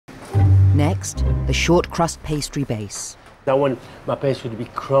Next, the short crust pastry base. I want my pastry to be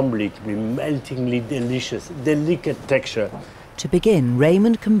crumbly, to be meltingly delicious, delicate texture. To begin,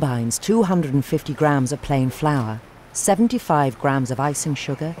 Raymond combines 250 grams of plain flour, 75 grams of icing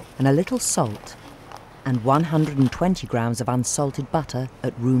sugar and a little salt, and 120 grams of unsalted butter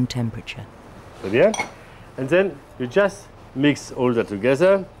at room temperature. Yeah? And then you just mix all that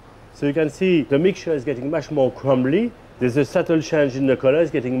together. So you can see the mixture is getting much more crumbly. There's a subtle change in the color,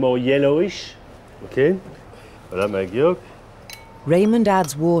 it's getting more yellowish. Okay? Voilà my egg yolk. Raymond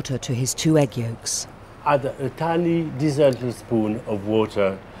adds water to his 2 egg yolks. Add a tiny dessert spoon of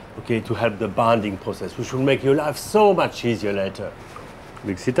water, okay, to help the bonding process, which will make your life so much easier later.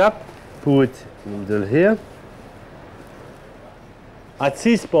 Mix it up, put it in the middle here. At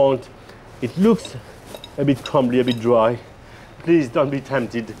this point, it looks a bit crumbly, a bit dry. Please don't be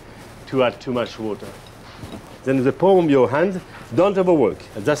tempted to add too much water. Then with the palm of your hand, don't overwork.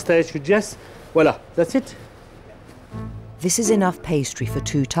 At that stage, you just, voila, that's it. This is enough pastry for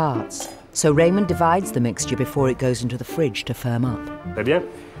 2 tarts, so Raymond divides the mixture before it goes into the fridge to firm up. Très bien.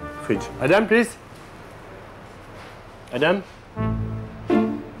 Fridge. Adam, please. Adam?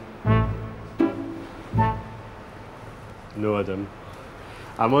 No, Adam.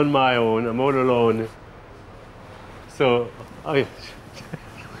 I'm on my own. I'm all alone. So,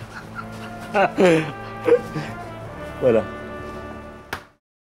 voilà.